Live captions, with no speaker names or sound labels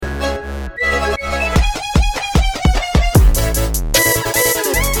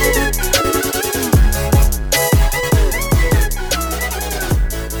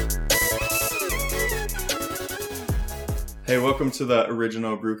welcome to the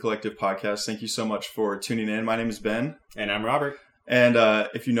Original Brew Collective podcast. Thank you so much for tuning in. My name is Ben. And I'm Robert. And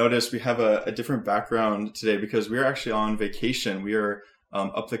if you notice, we have a different background today because we are actually on vacation. We are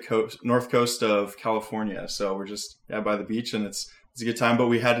up the north coast of California. So we're just by the beach, and it's a good time, but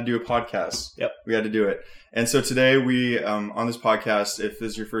we had to do a podcast. Yep. We had to do it. And so today we, on this podcast, if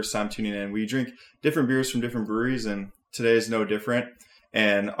this is your first time tuning in, we drink different beers from different breweries, and today is no different.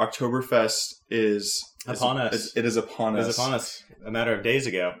 And Oktoberfest is upon us. It is upon us. It is upon us a matter of days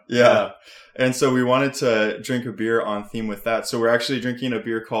ago. Yeah. And so we wanted to drink a beer on theme with that. So we're actually drinking a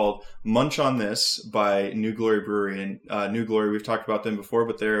beer called Munch on This by New Glory Brewery. And New Glory, we've talked about them before,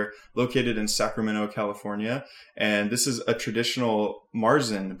 but they're located in Sacramento, California. And this is a traditional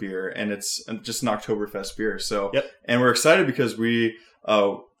Marzen beer, and it's just an Oktoberfest beer. So, And we're excited because we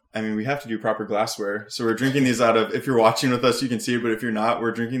have to do proper glassware. So we're drinking these out of, if you're watching with us, you can see it, but if you're not,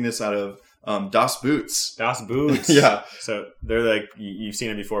 we're drinking this out of Das Boots. Das Boots. Yeah. So they're like, you've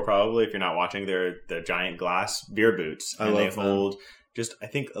seen it before probably. If you're not watching, they're giant glass beer boots. And they hold just, I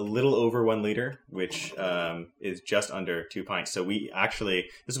think, a little over 1 liter, which is just under 2 pints. So we actually,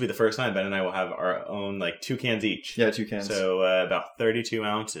 this will be the first time Ben and I will have our own, 2 cans each. Yeah, 2 cans. So about 32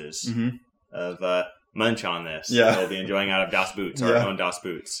 ounces of Munch on This. Yeah. We'll be enjoying out of Das Boots, our own Das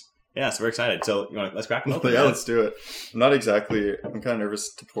Boots. Yeah, so we're excited. So let's crack them open. Yeah, let's do it. I'm kind of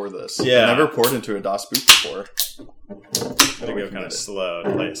nervous to pour this. Yeah. I've never poured into a Das Boot before. Gotta go kind of slow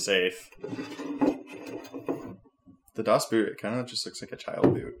to play it safe. The Das Boot, it kind of just looks like a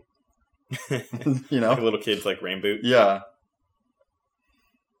child boot. Like a little kid's rain boot. Yeah.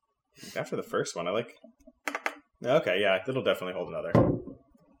 After the first one, I like... Okay, yeah, it'll definitely hold another.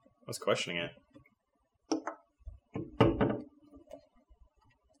 I was questioning it.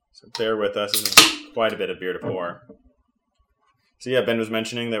 So bear with us. This is quite a bit of beer to pour. So yeah, Ben was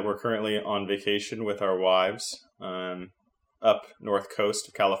mentioning that we're currently on vacation with our wives up north coast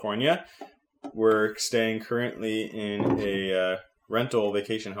of California. We're staying currently in a rental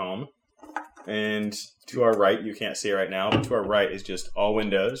vacation home. And to our right, you can't see it right now, but to our right is just all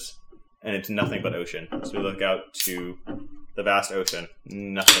windows, and it's nothing but ocean. So we look out to the vast ocean.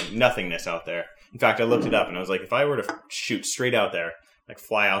 Nothingness out there. In fact, I looked it up, and I was like, if I were to shoot straight out there,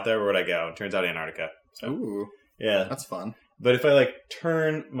 fly out there, where would I go? It turns out Antarctica. So, ooh. Yeah. That's fun. But if I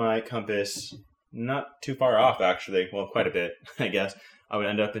turn my compass not too far off, actually, well, quite a bit, I guess, I would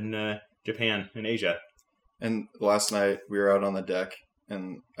end up in Japan, in Asia. And last night, we were out on the deck,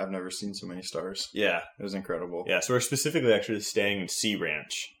 and I've never seen so many stars. Yeah. It was incredible. Yeah, so we're specifically actually staying in Sea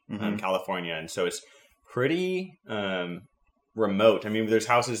Ranch, in California, and so it's pretty remote. I mean, there's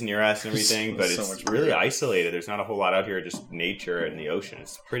houses near us and everything, but it's really isolated. There's not a whole lot out here, just nature and the ocean.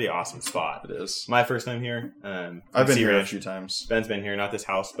 It's a pretty awesome spot. It is. My first time here. I've been here a few times. Ben's been here, not this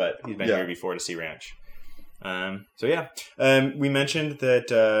house, but he's been here before to Sea Ranch. We mentioned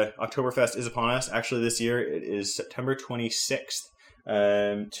that Oktoberfest is upon us. Actually, this year it is September 26th.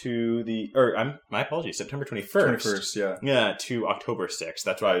 My apologies, September 21st. 21st, yeah. Yeah, to October 6th.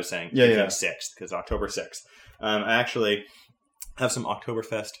 That's why I was saying 6th, because October 6th. I actually have some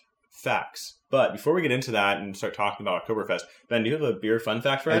Oktoberfest facts. But before we get into that and start talking about Oktoberfest, Ben, do you have a beer fun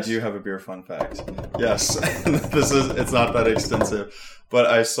fact for us? I do have a beer fun fact. Yes. It's not that extensive. But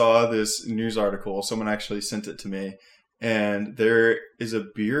I saw this news article. Someone actually sent it to me. And there is a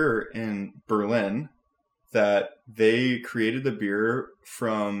beer in Berlin that they created the beer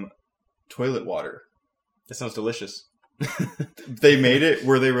from toilet water. That sounds delicious. They made it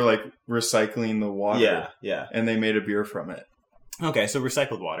where they were recycling the water. Yeah. And they made a beer from it. Okay, so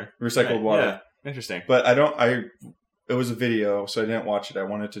recycled water. Recycled water. Yeah, interesting. But it was a video, so I didn't watch it. I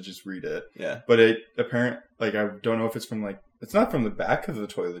wanted to just read it. Yeah. But I don't know if it's from it's not from the back of the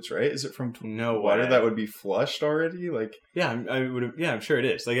toilets, right? Is it from water that would be flushed already? Yeah, I'm sure it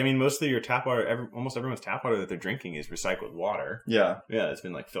is. Most of your tap water, almost everyone's tap water that they're drinking is recycled water. Yeah. Yeah, it's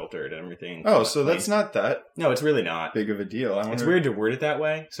been filtered and everything. Oh, so that's not that. No, it's really not big of a deal. It's weird to word it that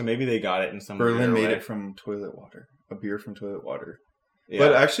way. So maybe they got it in some Berlin made it from toilet water. A beer from toilet water. Yeah.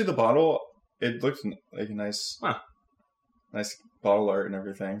 But actually, the bottle, it looked like a nice bottle art and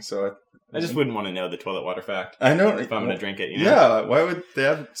everything. So I just wouldn't want to know the toilet water fact. I know if I'm going to drink it. Yeah. Why would they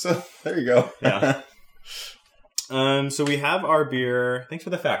have? So there you go. Yeah. So we have our beer. Thanks for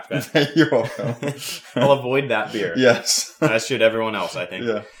the fact, Ben. You're welcome. I'll avoid that beer. Yes. As should everyone else, I think.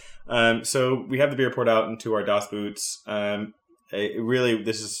 Yeah. So we have the beer poured out into our Das Boots.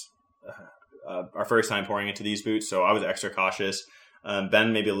 This is our first time pouring into these boots, so I was extra cautious.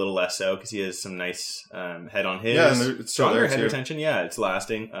 Ben maybe a little less so because he has some nice head on his. Yeah, and it's stronger head retention. Yeah, it's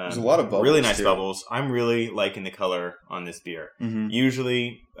lasting. There's a lot of bubbles. Really nice bubbles. I'm really liking the color on this beer. Mm-hmm.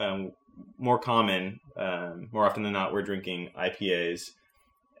 Usually, more common, more often than not, we're drinking IPAs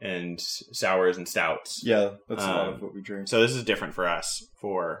and sours and stouts. Yeah, that's a lot of what we drink. So this is different for us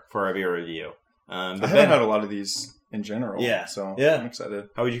for our beer review. I haven't had a lot of these in general. Yeah. So Yeah. I'm excited.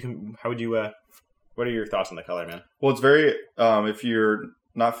 What are your thoughts on the color, man? Well, it's very, if you're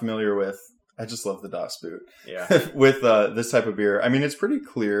not familiar with, I just love the Das Boot. Yeah. With this type of beer. I mean, it's pretty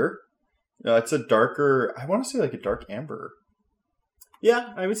clear. It's a darker, I want to say like a dark amber.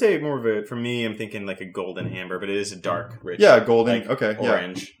 Yeah, I would say more of a, for me, I'm thinking like a golden amber, but it is a dark, rich. Yeah, golden. like Okay.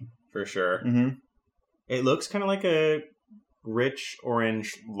 orange, for sure. Mm-hmm. It looks kind of like a rich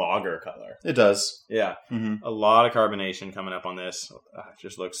orange lager color. It does. Yeah. Mm-hmm. A lot of carbonation coming up on this.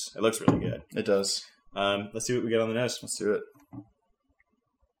 It looks really good. It does. Let's see what we get on the nose. Let's do it.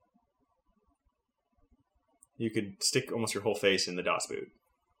 You could stick almost your whole face in the Das Boot.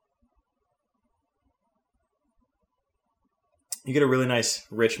 You get a really nice,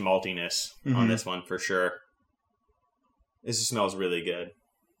 rich maltiness on this one for sure. This smells really good.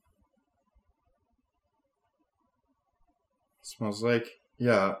 Smells like,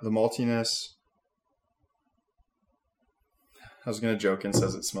 yeah, the maltiness. I was going to joke and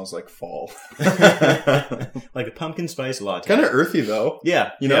says it smells like fall. Like a pumpkin spice latte. Kind of earthy, though.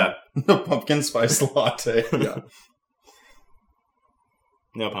 Yeah. You know? The pumpkin spice latte. Yeah.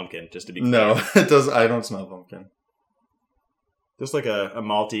 No pumpkin, just to be clear. No, it does. I don't smell pumpkin. Just like a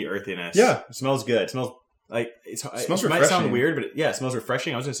malty earthiness. Yeah. It smells good. It smells like... It smells might sound refreshing. weird, but it smells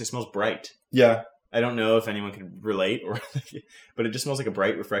refreshing. I was going to say it smells bright. Yeah. I don't know if anyone can relate, but it just smells like a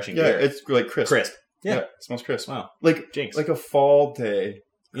bright, refreshing Yeah, beer. it's like crisp. Crisp. Yeah. It smells crisp. Wow. Like Jinx. like a fall day.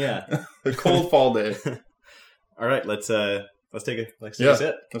 Yeah. A cold fall day. All right, let's take a Yeah.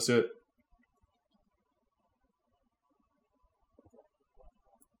 sip. Let's do it.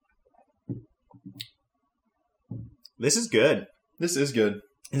 This is good. This is good.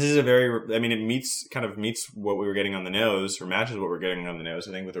 This is a very, I mean, it meets what we were getting on the nose, or matches what we're getting on the nose.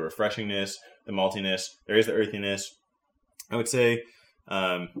 I think with the refreshingness, the maltiness, there is the earthiness. I would say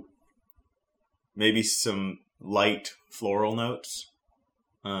maybe some light floral notes.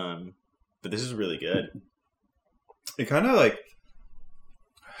 But this is really good. It kind of like,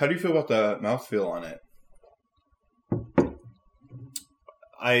 how do you feel about the mouthfeel on it?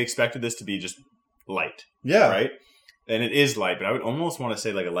 I expected this to be just light. Yeah. Right? And it is light, but I would almost want to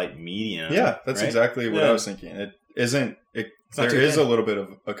say like a light medium. Yeah, that's right? exactly what I was thinking. It isn't, not there too is thin. a little bit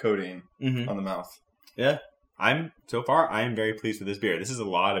of a coating Mm-hmm. on the mouth. Yeah. I am very pleased with this beer. This is a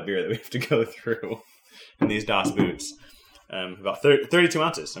lot of beer that we have to go through in these Das Boots. About 32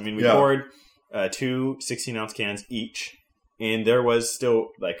 ounces. I mean, we poured 2 16-ounce cans each, and there was still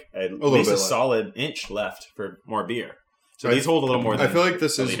like at least a solid inch left for more beer. So these hold a little more than I feel like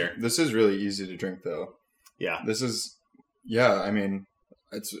this a is liter. this is really easy to drink though. Yeah. This is I mean,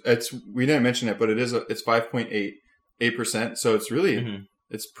 it's we didn't mention it, but it's 5.8%, so it's really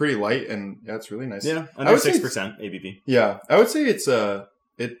it's pretty light, and it's really nice. Yeah, under 6% ABV. Yeah, I would say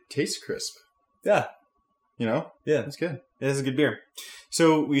it tastes crisp. Yeah. You know? Yeah. It's good. It is a good beer.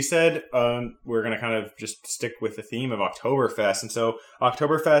 So we said we're going to kind of just stick with the theme of Oktoberfest. And so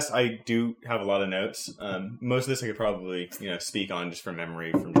Oktoberfest, I do have a lot of notes. Most of this I could probably speak on just from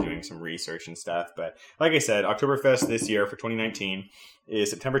memory from doing some research and stuff. But like I said, Oktoberfest this year for 2019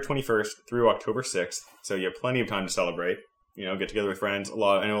 is September 21st through October 6th. So you have plenty of time to celebrate. Get together with friends.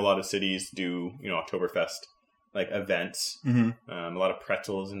 I know a lot of cities do Oktoberfest like events. Mm-hmm. A lot of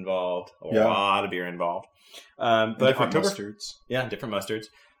pretzels involved. A lot of beer involved. But different Oktober, mustards. Yeah, different mustards.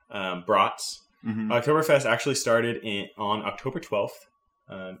 Brats. Mm-hmm. Oktoberfest actually started on October 12th,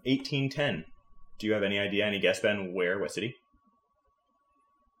 1810. Do you have any idea, any guess, Ben, where? What city?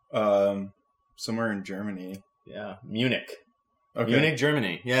 Somewhere in Germany. Yeah, Munich. Okay. Munich,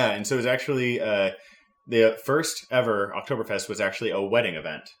 Germany. Yeah, and so it was actually the first ever Oktoberfest was actually a wedding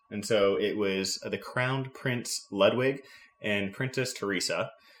event. And so it was the Crowned Prince Ludwig and Princess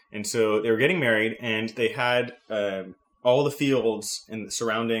Teresa. And so they were getting married, and they had all the fields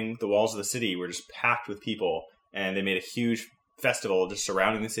surrounding the walls of the city were just packed with people. And they made a huge festival just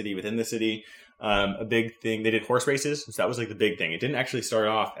surrounding the city, within the city. A big thing, they did horse races. So that was like the big thing. It didn't actually start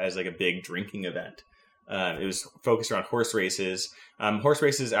off as like a big drinking event. It was focused around horse races. Horse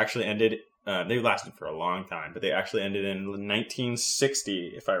races actually ended, they lasted for a long time, but they actually ended in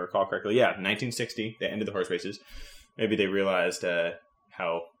 1960, if I recall correctly. Yeah, 1960, they ended the horse races. Maybe they realized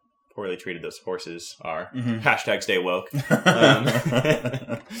how poorly treated those horses are. Mm-hmm. Hashtag stay woke.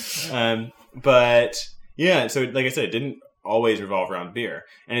 But yeah, so like I said, it didn't always revolve around beer.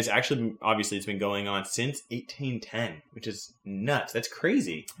 And it's actually, obviously, it's been going on since 1810, which is nuts. That's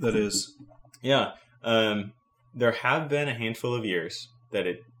crazy. That is. Yeah. There have been a handful of years that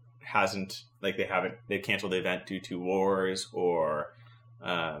it hasn't they've canceled the event due to wars or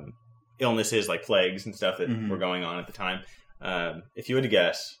illnesses like plagues and stuff that were going on at the time. If you had to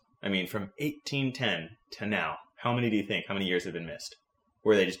guess, I mean, from 1810 to now, how many years have been missed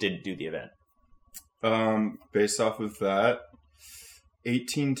where they just didn't do the event? Based off of that,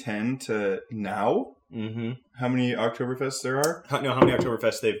 1810 to now, how many Oktoberfests there are? How many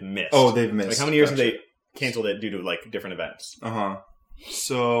Oktoberfests they've missed? Oh, they've missed. Like how many years have they canceled it due to like different events?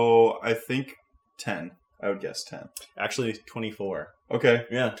 So I think 10. I would guess 10. Actually, 24. Okay.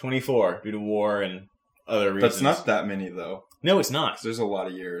 Yeah, 24 due to war and other reasons. That's not that many though. No, it's not. There's a lot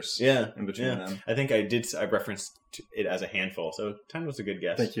of years. In between them. I think I referenced it as a handful, so 10 was a good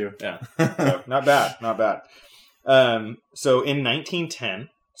guess. Thank you. Yeah. So, not bad. So in 1910,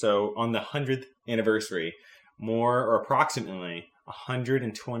 so on the 100th anniversary, more or approximately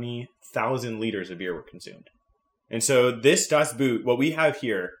 120,000 liters of beer were consumed. And so this Das Boot, what we have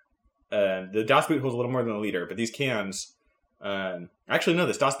here, the Das Boot holds a little more than a liter, but these cans, actually no,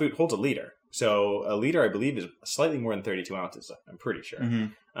 this Das Boot holds a liter. So a liter, I believe, is slightly more than 32 ounces. I'm pretty sure.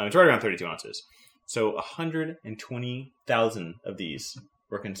 It's right around 32 ounces. So 120,000 of these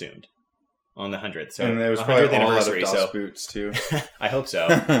were consumed on the 100th. So and there was 100th probably anniversary. A lot of Das so Boots too. I hope so.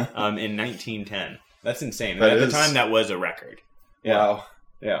 In 1910, that's insane. At the time, that was a record. Yeah. Wow.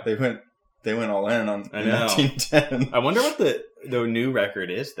 Yeah. They went all in on I know. 1910. I wonder what the new record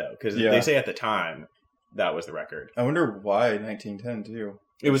is though, because they say at the time that was the record. I wonder why 1910 too.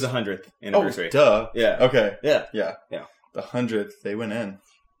 It was the 100th anniversary. Oh, duh. Yeah. Okay. Yeah. The 100th, they went in.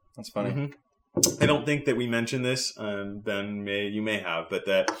 That's funny. I don't think that we mentioned this. Ben, you may have, but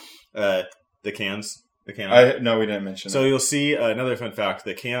the can art. No, we didn't mention it. So you'll see another fun fact: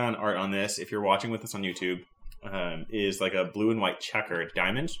 the can art on this, if you're watching with us on YouTube, is like a blue and white checkered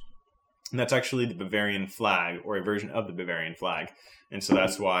diamond, and that's actually the Bavarian flag or a version of the Bavarian flag. And so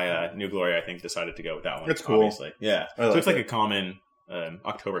that's why New Glory, I think, decided to go with that one. It's cool. Obviously. Yeah. So it's like a common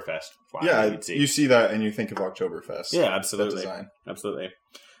Oktoberfest flag. Yeah, you see that and you think of Oktoberfest. Yeah, absolutely. That design. Absolutely.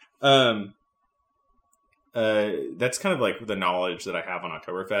 That's kind of like the knowledge that I have on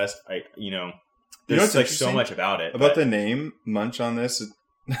Oktoberfest. There's like so much about it. About the name Munch on this,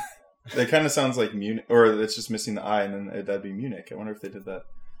 it kind of sounds like Munich, or it's just missing the I, and then that'd be Munich. I wonder if they did that.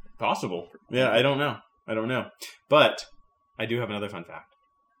 Possible. Yeah, I don't know. But I do have another fun fact.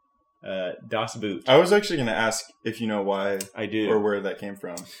 Das Boot. I was actually going to ask if you know why I do or where that came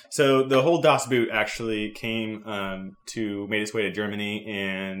from. So the whole Das Boot actually made its way to Germany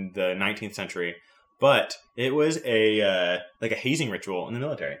in the 19th century, but it was a hazing ritual in the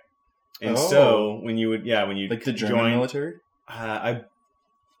military. And so when you like the German military, I'm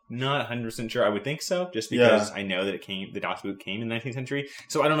not 100% sure. I would think so, just because I know that the Das Boot came in the 19th century.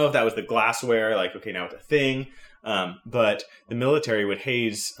 So I don't know if that was the glassware, like, okay, now it's a thing. But the military would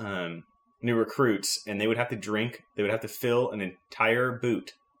haze new recruits, and they would have to fill an entire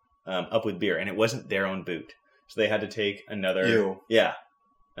boot up with beer, and it wasn't their own boot. So they had to take another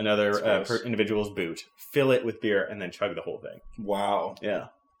individual's boot, fill it with beer, and then chug the whole thing. Wow. Yeah.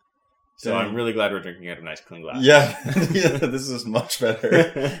 So I'm really glad we're drinking out of a nice clean glass. Yeah. This is much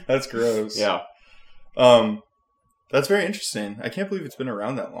better. That's gross. Yeah. That's very interesting. I can't believe it's been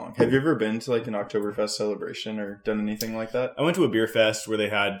around that long. Have you ever been to like an Oktoberfest celebration or done anything like that? I went to a beer fest where they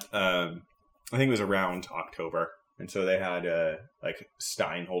had, I think it was around October. And so they had like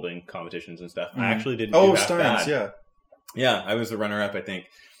Stein holding competitions and stuff. I actually didn't do that Steins, bad. yeah. Yeah, I was the runner-up, I think.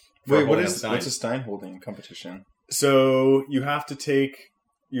 Wait, what's a Stein holding competition? So you have to take...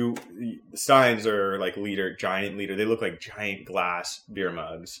 Steins are like giant liter. They look like giant glass beer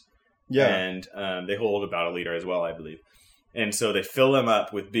mugs. Yeah. And they hold about a liter as well, I believe. And so they fill them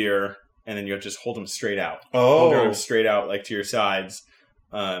up with beer, and then you just hold them straight out. Hold them straight out, like to your sides.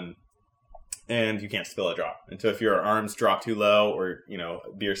 And you can't spill a drop. And so if your arms drop too low or,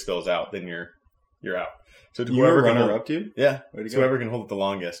 beer spills out, then you're out. So whoever runner-up to you? Yeah. Whoever can hold it the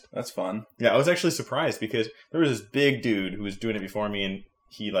longest. That's fun. Yeah, I was actually surprised because there was this big dude who was doing it before me, and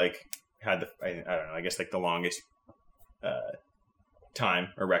he had I don't know, I guess the longest time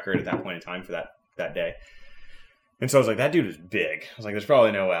or record at that point in time for that day. And so I was like, that dude is big. I was like, there's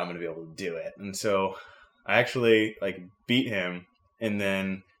probably no way I'm going to be able to do it. And so I actually beat him, and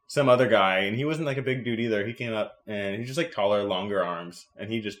then some other guy, and he wasn't a big dude either. He came up and he's just taller, longer arms,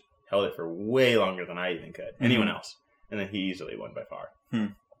 and he just held it for way longer than I even could. Anyone else. And then he easily won by far.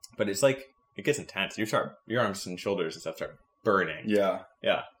 But it's it gets intense. Your arms and shoulders and stuff start burning. Yeah.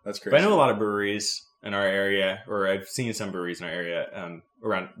 Yeah. That's crazy. But I know a lot of breweries in our area, or I've seen some breweries in our area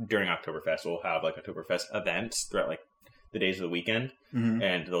around during Oktoberfest will have Oktoberfest events throughout the days of the weekend, Mm-hmm.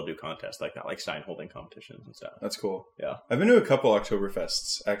 and they'll do contests like that, like Stein holding competitions and stuff. That's cool. Yeah. I've been to a couple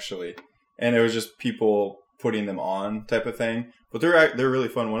Oktoberfests actually, and it was just people putting them on type of thing. But they're really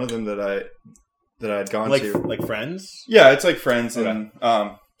fun. One of them that I'd gone to, like friends. yeah, it's like friends, Okay. and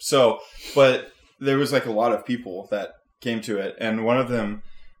but there was like a lot of people that came to it, and one of them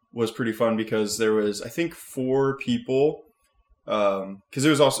was pretty fun because there was, I think, 4 people, because it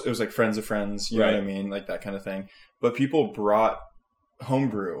was like friends of friends, you know what I mean, like that kind of thing. But people brought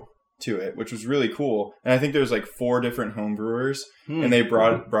homebrew to it, which was really cool. And I think there was like 4 different homebrewers, and they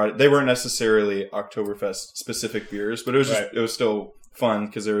brought it. They weren't necessarily Oktoberfest specific beers, but it was just it was still fun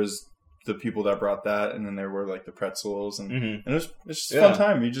because there was the people that brought that, and then there were like the pretzels, and it's just a fun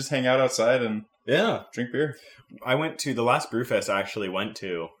time. You just hang out outside and drink beer. I went to the last Brewfest I actually went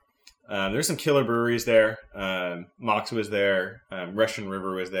to. There's some killer breweries there. Mox was there. Russian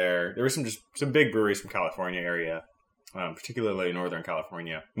River was there. There were some big breweries from California area, particularly Northern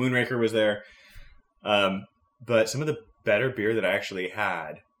California. Moonraker was there. But some of the better beer that I actually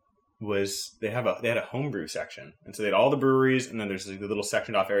had was they had a homebrew section, and so they had all the breweries, and then there's like a little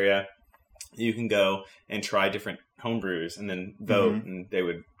sectioned off area you can go and try different homebrews and then vote, and they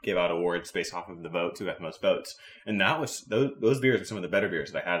would give out awards based off of the votes, who got the most votes. And that was those beers were some of the better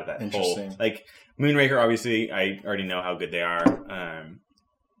beers that I had at that whole. Like Moonraker, obviously, I already know how good they are,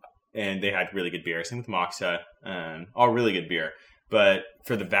 and they had really good beer. Same with Moxa, all really good beer. But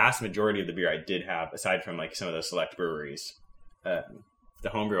for the vast majority of the beer I did have, aside from like some of those select breweries, the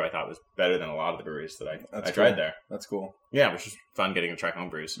homebrew I thought was better than a lot of the breweries that I tried there. That's cool. Yeah, which was fun getting to try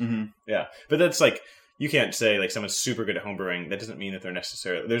homebrews. Mm-hmm. Yeah, but that's like, you can't say like someone's super good at homebrewing. That doesn't mean that they're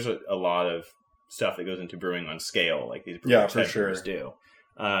necessarily. There's a lot of stuff that goes into brewing on scale, like these brewers do.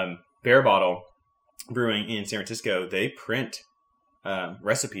 Bare Bottle Brewing in San Francisco, they print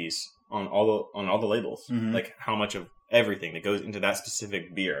recipes on all the labels, like how much of everything that goes into that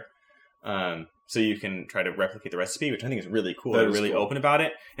specific beer. So you can try to replicate the recipe, which I think is really cool. They're really open about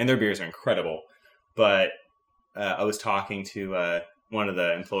it, and their beers are incredible. But I was talking to one of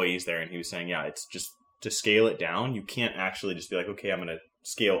the employees there, and he was saying, yeah, it's just to scale it down. You can't actually just be like, okay, I'm going to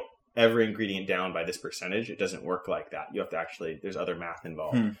scale every ingredient down by this percentage. It doesn't work like that. You have to actually, there's other math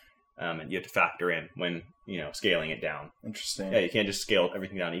involved. And you have to factor in when, scaling it down. Interesting. Yeah, you can't just scale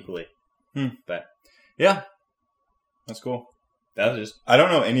everything down equally. But yeah. That's cool. That was just I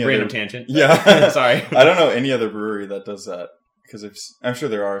don't know any random other tangent. Yeah. Sorry. I don't know any other brewery that does that, because I'm sure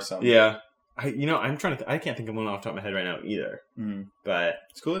there are some. Yeah. I'm trying to I can't think of one off the top of my head right now either. But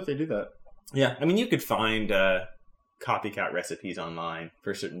it's cool that they do that. Yeah. I mean, you could find copycat recipes online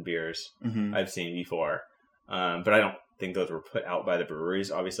for certain beers I've seen before. But I don't think those were put out by the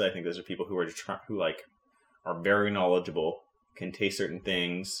breweries. Obviously, I think those are people who are very knowledgeable, can taste certain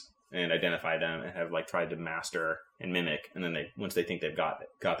things and identify them, and have tried to master and mimic, and then once they think they've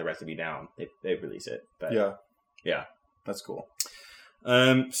got the recipe down, they release it. But yeah, that's cool.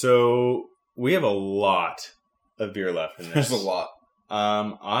 So we have a lot of beer left in this. There's a lot.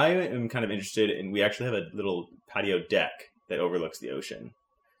 I am kind of interested in. We actually have a little patio deck that overlooks the ocean,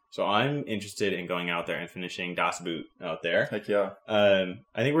 so I'm interested in going out there and finishing Das Boot out there. Heck yeah! I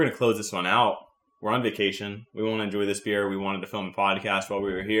think we're going to close this one out. We're on vacation. We want to enjoy this beer. We wanted to film a podcast while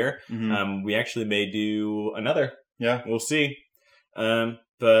we were here. We actually may do another. Yeah. We'll see.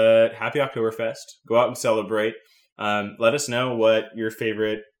 But happy Oktoberfest. Go out and celebrate. Let us know what your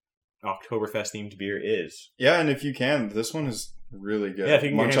favorite Oktoberfest themed beer is. Yeah, and if you can, this one is really good. Yeah, if you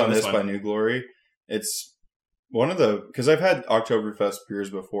can Munch on This by New Glory. It's one of because I've had Oktoberfest beers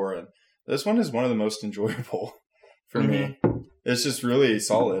before, and this one is one of the most enjoyable for me. It's just really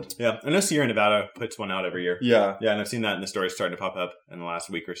solid. Yeah. I know Sierra Nevada puts one out every year. Yeah. Yeah, and I've seen that in the stores starting to pop up in the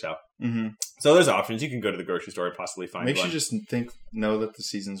last week or so. So there's options. You can go to the grocery store and possibly find one. Makes you just know that the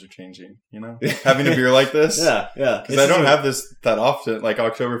seasons are changing, Having a beer like this. Yeah. Because I don't have this that often, like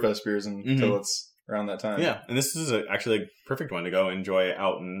Oktoberfest beers, until it's around that time. Yeah, and this is actually a perfect one to go enjoy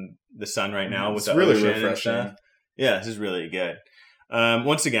out in the sun right now with the really ocean refreshing. And stuff. Yeah, this is really good.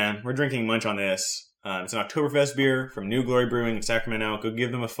 Once again, we're drinking Munch on This. It's an Oktoberfest beer from New Glory Brewing in Sacramento. Go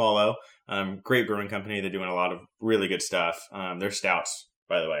give them a follow. Great brewing company. They're doing a lot of really good stuff. Their stouts,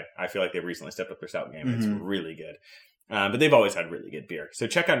 by the way, I feel like they've recently stepped up their stout game. It's really good. But they've always had really good beer. So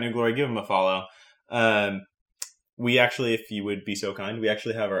check out New Glory. Give them a follow. We actually, if you would be so kind, we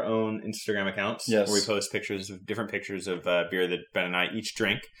actually have our own Instagram accounts where we post different pictures of beer that Ben and I each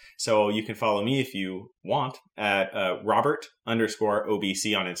drink. So you can follow me if you want at Robert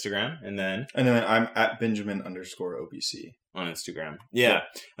 _OBC on Instagram. And then I'm at Benjamin_OBC on Instagram. Yeah.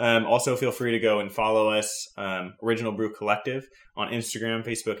 Also, feel free to go and follow us, Original Brew Collective, on Instagram,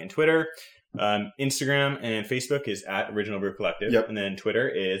 Facebook, and Twitter. Instagram and Facebook is at Original Brew Collective. Yep. And then Twitter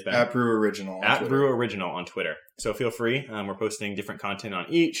is at Brew Original. At Brew Original on Twitter. So feel free. We're posting different content on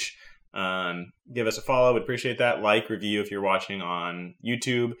each. Give us a follow. We'd appreciate that. Like, review if you're watching on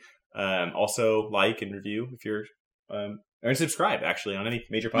YouTube. Also, like and review if you're, or subscribe actually on any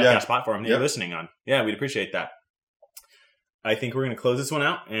major podcast platform that you're listening on. Yeah, we'd appreciate that. I think we're going to close this one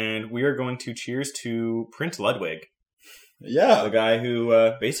out, and we are going to cheers to Prince Ludwig. Yeah. The guy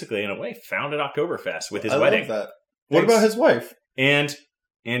who basically, in a way, founded Oktoberfest with his wedding. Love that. What about his wife? And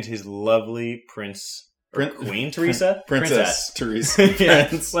his lovely Queen Teresa? Princess Teresa. Yeah.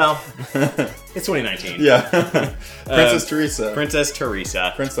 Well, it's 2019. Yeah. Princess Teresa. Princess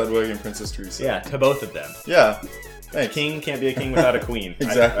Teresa. Prince Ludwig and Princess Teresa. Yeah, to both of them. Yeah. A king can't be a king without a queen.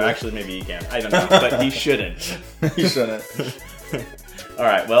 Exactly. Actually, maybe he can. I don't know. But he shouldn't. He shouldn't. All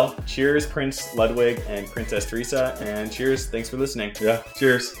right. Well, cheers, Prince Ludwig and Princess Teresa. And cheers. Thanks for listening. Yeah.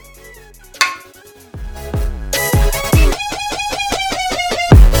 Cheers.